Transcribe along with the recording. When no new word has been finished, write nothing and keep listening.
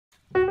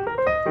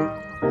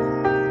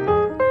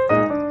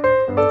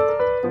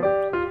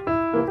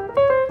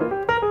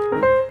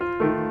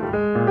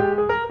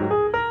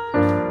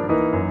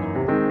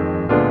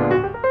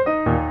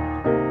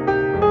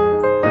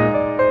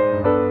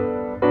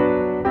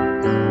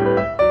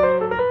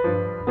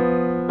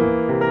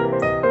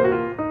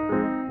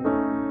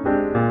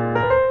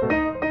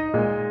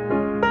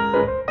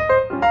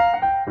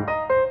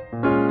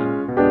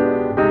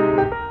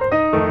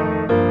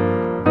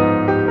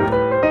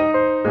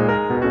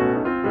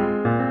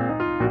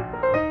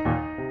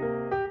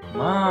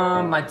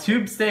my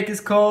tube steak is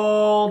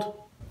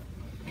cold,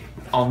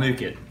 I'll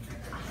nuke it.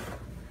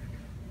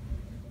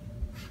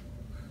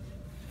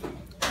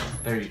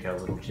 There you go,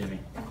 little Jimmy.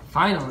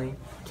 Finally.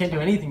 Can't do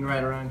anything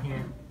right around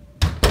here.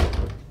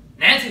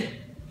 Nancy,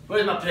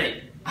 where's my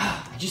plate?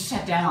 I just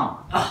sat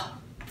down.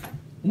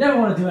 You never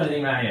want to do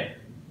anything around here.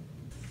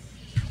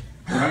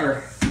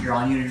 Remember, you're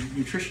on your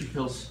nutrition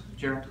pills,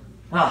 Gerald.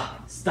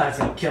 This diet's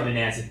gonna kill me,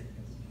 Nancy.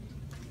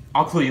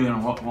 I'll clue you in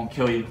on what won't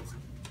kill you.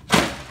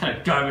 What kind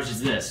of garbage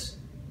is this?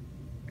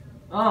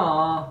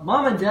 Aw,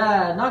 Mom and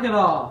Dad, knock it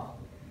off.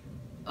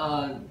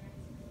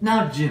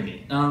 Now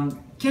Jimmy,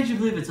 can't you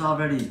believe it's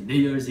already New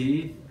Year's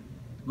Eve?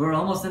 We're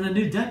almost in a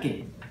new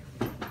decade.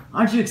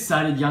 Aren't you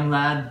excited, young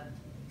lad?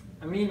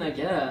 I mean, I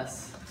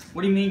guess.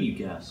 What do you mean, you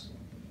guess?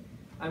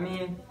 I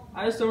mean,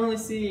 I just don't really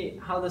see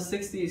how the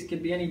 60s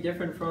could be any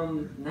different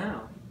from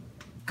now.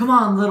 Come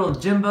on, little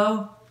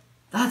Jimbo.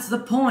 That's the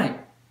point.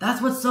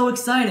 That's what's so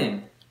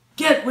exciting.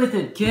 Get with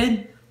it,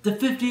 kid. The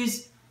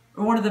 50s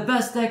are one of the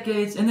best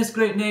decades in this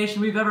great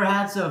nation we've ever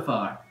had so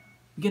far.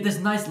 You get this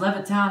nice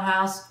Levittown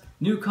house,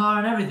 new car,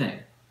 and everything.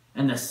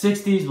 And the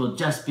 60s will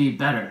just be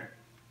better.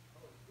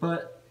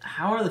 But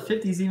how are the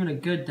 50s even a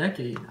good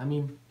decade? I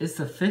mean, it's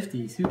the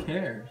 50s. Who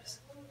cares?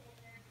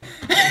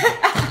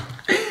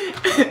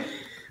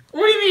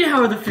 What do you mean,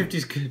 how are the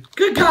 50s good?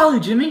 Good golly,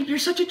 Jimmy, you're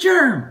such a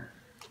germ.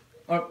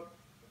 Or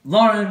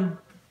Lauren,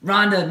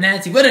 Rhonda,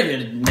 Nancy, whatever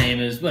your name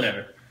is,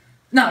 whatever.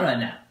 Not right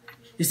now.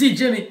 You see,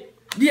 Jimmy,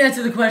 the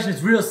answer to the question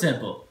is real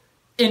simple.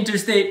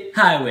 Interstate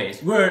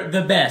highways, we're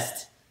the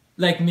best.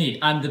 Like me,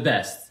 I'm the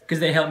best, because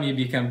they help me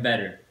become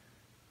better.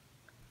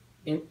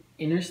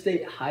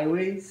 Interstate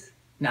highways?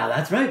 Now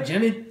that's right,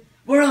 Jimmy.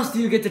 Where else do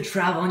you get to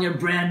travel in your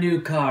brand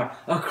new car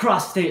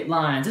across state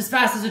lines as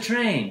fast as a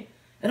train?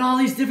 In all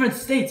these different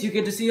states, you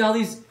get to see all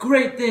these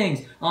great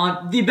things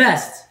on the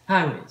best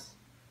highways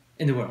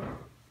in the world.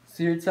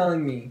 So you're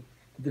telling me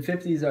that the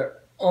 50s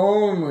are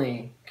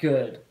only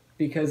good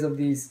because of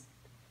these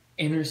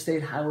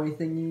interstate highway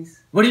thingies?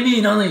 What do you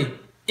mean, only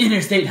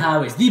interstate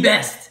highways? The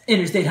best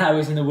interstate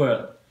highways in the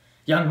world.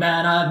 Young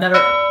man, I've never...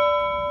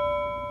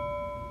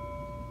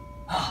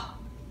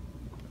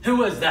 Who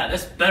was that?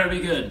 This better be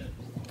good.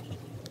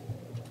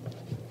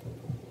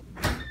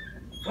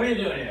 What are you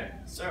doing here?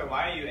 Sir,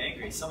 why are you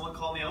angry? Someone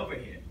called me over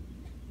here.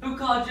 Who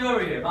called you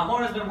over here? My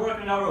horn has been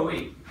working over a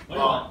week. What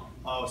do you want?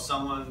 Oh,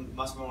 someone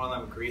must have been one of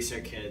them greaser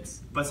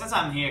kids. But since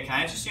I'm here, can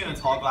I interest you in a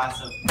tall glass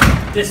of...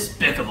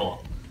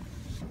 Despicable.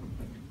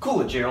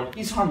 Cool it, Gerald.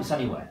 He's harmless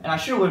anyway, and I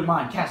sure wouldn't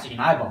mind casting an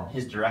eyeball in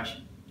his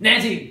direction.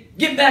 Nancy,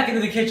 get back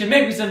into the kitchen,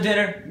 make me some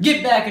dinner.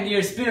 Get back into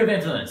your sphere of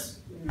influence.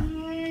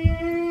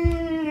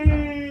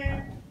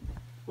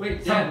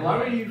 Wait, Dad, why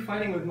were you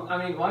fighting with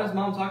why is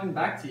Mom talking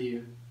back to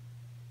you?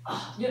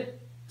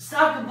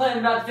 Stop complaining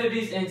about the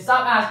 50s and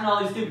stop asking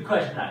all these stupid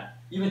questions tonight.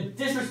 You've been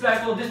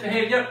disrespectful,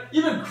 disbehaved,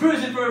 you've been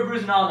cruising for a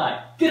bruising all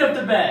night. Get up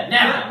to bed,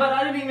 now! But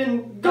I didn't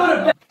even... Go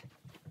to bed!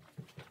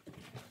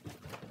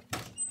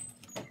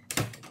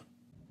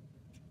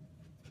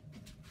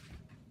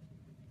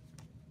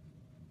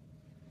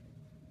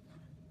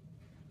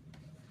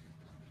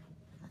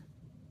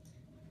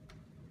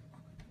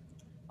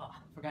 Oh,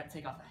 forgot to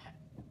take off the hat.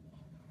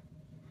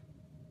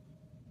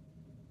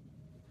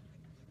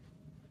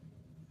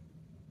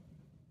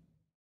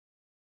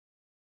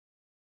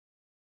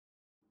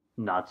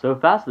 Not so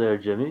fast there,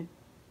 Jimmy.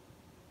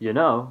 You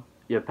know,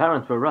 your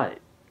parents were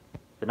right.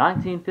 The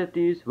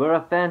 1950s were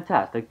a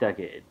fantastic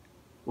decade.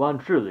 One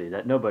truly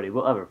that nobody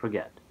will ever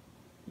forget.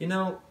 You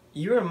know,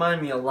 you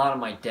remind me a lot of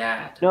my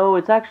dad. No,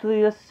 it's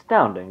actually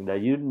astounding that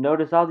you'd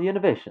notice all the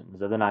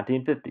innovations of the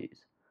 1950s.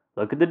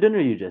 Look at the dinner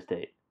you just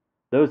ate.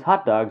 Those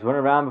hot dogs weren't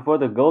around before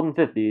the golden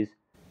 50s.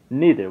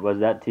 Neither was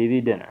that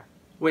TV dinner.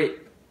 Wait,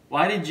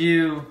 why did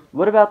you...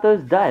 What about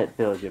those diet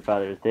pills your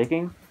father is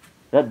taking?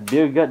 That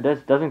beer gut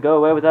just doesn't go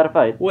away without a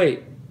fight.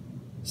 Wait,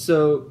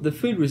 so the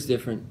food was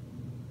different,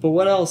 but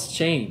what else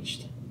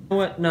changed? You know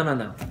what? No.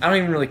 I don't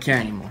even really care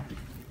anymore.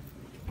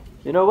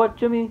 You know what,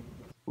 Jimmy?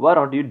 Why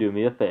don't you do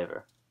me a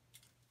favor?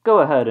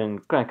 Go ahead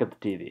and crank up the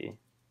TV.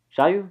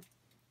 Shall you?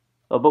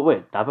 Oh, but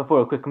wait, not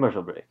before a quick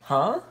commercial break.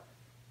 Huh?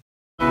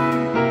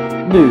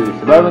 New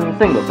suburban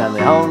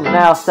single-family homes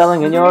now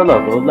selling in your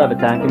local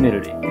Levittown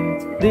community.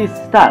 These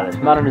stylish,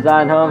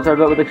 modern-designed homes are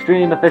built with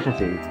extreme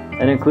efficiency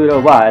and include a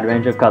wide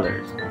range of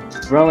colors.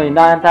 For only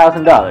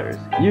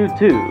 $9,000, you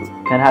too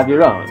can have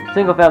your own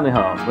single-family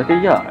home with a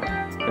yard,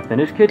 a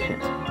finished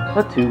kitchen,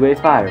 a two-way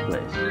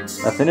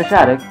fireplace, a finished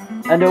attic,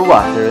 and a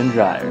washer and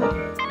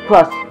dryer.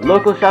 Plus,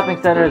 local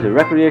shopping centers,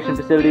 recreation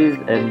facilities,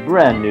 and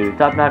brand new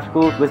top-notch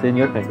schools within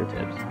your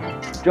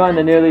fingertips. Join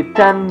the nearly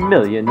 10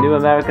 million new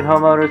American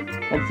homeowners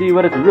and see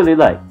what it's really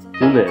like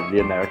to live the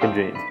American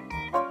dream.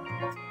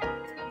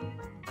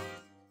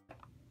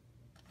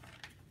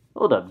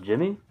 Hold up,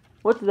 Jimmy.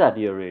 What's that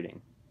you're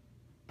reading?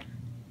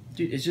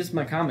 Dude, it's just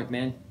my comic,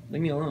 man.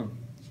 Leave me alone.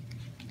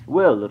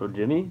 Well, little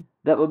Jimmy,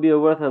 that will be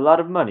worth a lot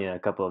of money in a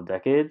couple of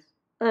decades.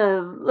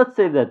 Let's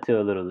save that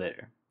till a little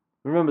later.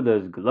 Remember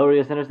those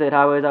glorious interstate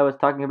highways I was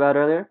talking about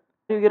earlier?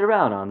 You get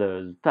around on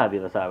those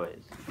fabulous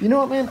highways. You know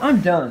what, man? I'm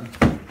done.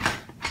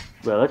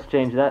 Well, let's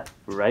change that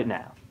right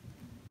now.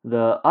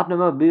 The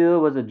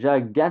automobile was a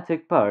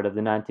gigantic part of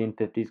the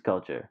 1950s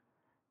culture.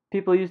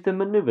 People used to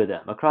maneuver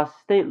them across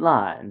state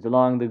lines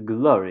along the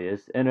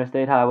glorious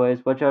interstate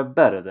highways, which are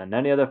better than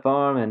any other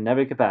form in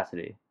every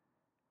capacity.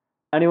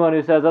 Anyone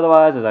who says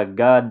otherwise is a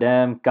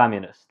goddamn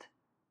communist.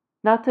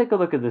 Now take a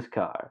look at this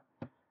car.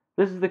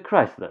 This is the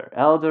Chrysler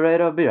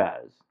Eldorado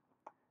Miraz.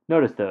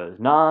 Notice those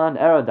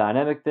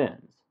non-aerodynamic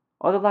fins,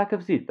 or the lack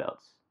of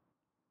seatbelts.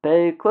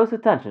 Pay close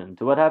attention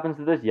to what happens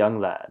to this young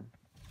lad.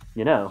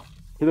 You know,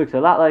 he looks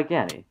a lot like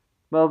Annie.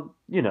 Well,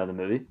 you know the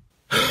movie.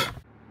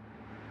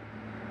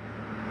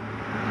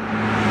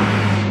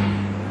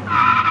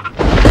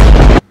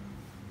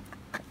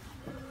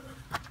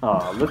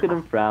 Oh, look at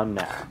him frown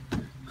now.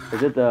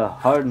 Is it the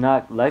hard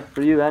knock life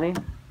for you, Annie?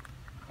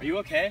 Are you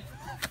okay?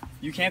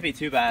 You can't be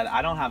too bad.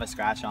 I don't have a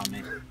scratch on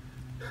me.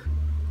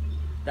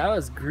 That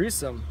was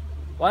gruesome.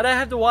 Why'd I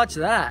have to watch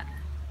that?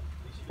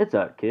 It's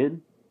art,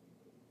 kid.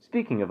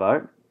 Speaking of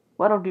art,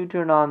 why don't you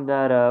turn on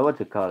that,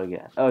 what's it called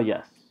again? Oh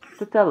yes,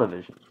 the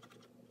television.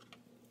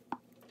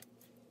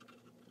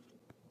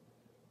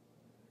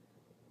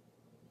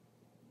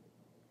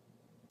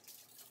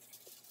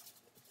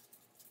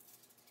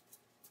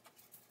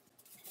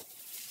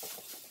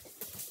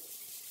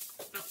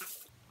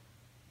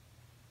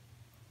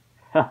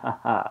 Ha ha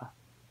ha.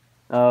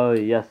 Oh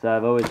yes,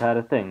 I've always had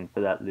a thing for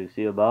that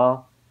Lucille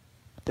Ball.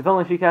 If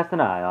only she cast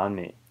an eye on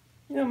me.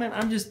 You know, man,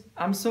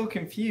 I'm so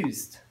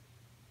confused.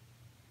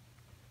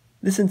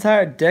 This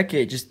entire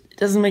decade it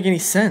doesn't make any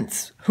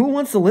sense. Who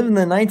wants to live in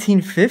the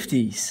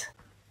 1950s?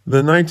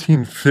 The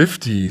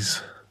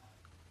 1950s?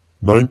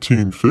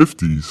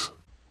 1950s?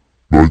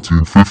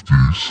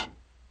 1950s?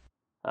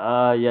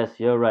 Ah, yes,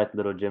 you're right,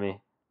 little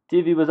Jimmy.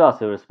 TV was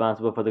also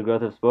responsible for the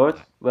growth of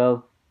sports.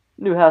 Well,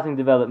 new housing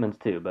developments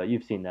too, but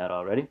you've seen that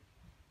already.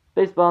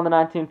 Baseball in the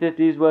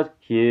 1950s was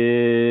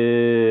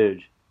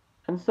huge.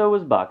 And so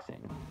was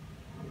boxing.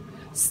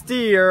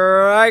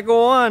 Strike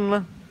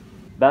one.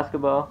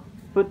 Basketball,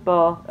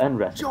 football, and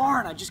wrestling.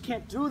 Darn, I just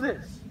can't do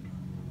this.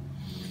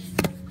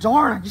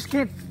 Darn, I just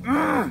can't.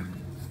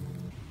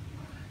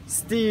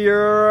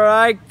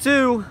 Strike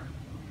two.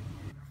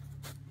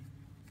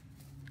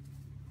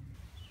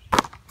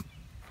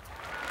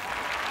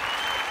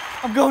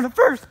 I'm going to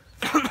first.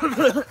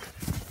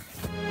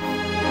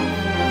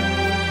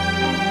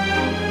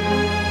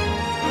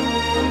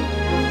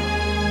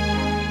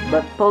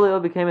 But polio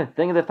became a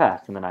thing of the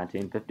past in the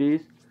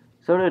 1950s.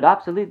 So did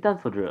obsolete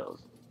dental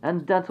drills.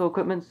 And dental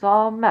equipment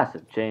saw a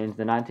massive change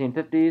in the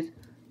 1950s.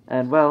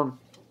 And, well,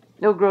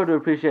 you'll grow to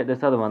appreciate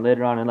this other one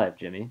later on in life,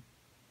 Jimmy.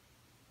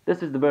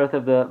 This is the birth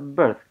of the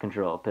birth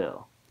control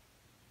pill.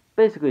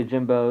 Basically,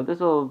 Jimbo,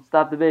 this'll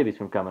stop the babies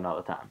from coming all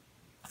the time.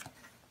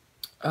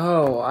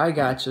 Oh, I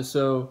gotcha.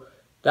 So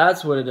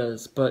that's what it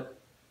is.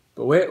 But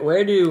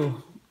where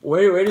do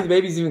the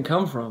babies even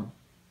come from?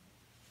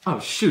 Oh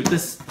shoot,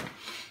 this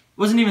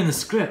wasn't even the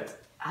script.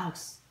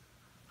 Alex,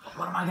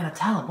 what am I gonna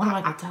tell him? What am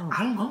I gonna tell him?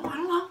 I don't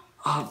know.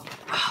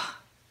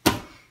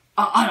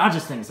 I'll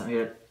just think of something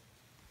here.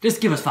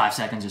 Just give us 5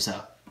 seconds or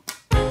so.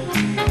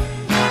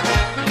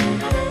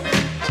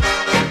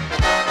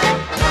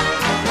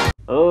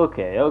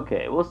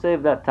 Okay, we'll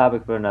save that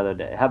topic for another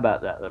day. How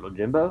about that, little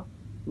Jimbo?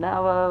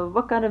 Now,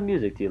 what kind of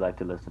music do you like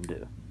to listen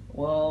to?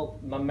 Well,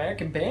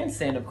 American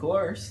Bandstand, of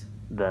course.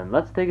 Then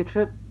let's take a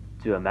trip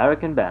to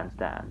American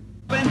Bandstand.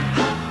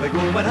 We're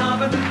going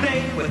hopping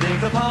today, where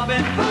things are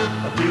popping.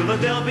 A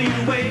Philadelphia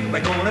way,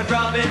 we're gonna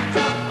drop it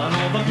on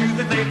all the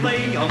music they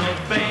play on the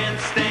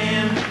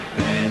bandstand.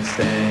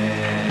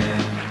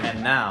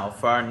 And now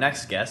for our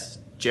next guest,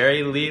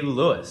 Jerry Lee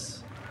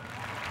Lewis.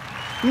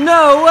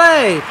 No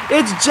way!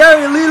 It's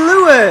Jerry Lee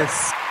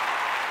Lewis!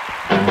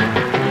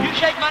 You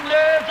shake my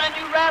nerves and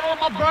you rattle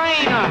my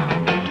brain.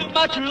 Too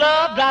much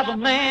love drives a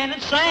man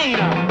insane.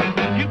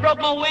 You broke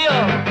my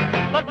will,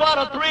 but what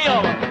a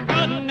thrill.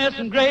 Goodness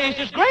and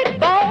gracious, great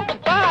balls of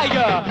fire.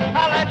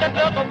 I like that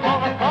look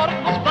upon I thought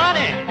it was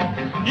funny.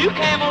 You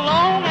came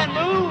along and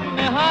moved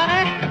me,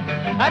 honey.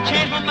 I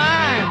changed my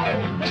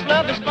mind. This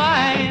love is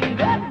fine.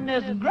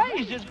 Goodness and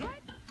gracious,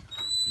 great.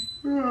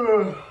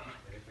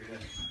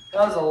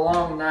 That was a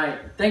long night.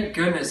 Thank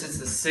goodness it's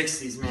the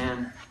 60s,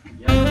 man.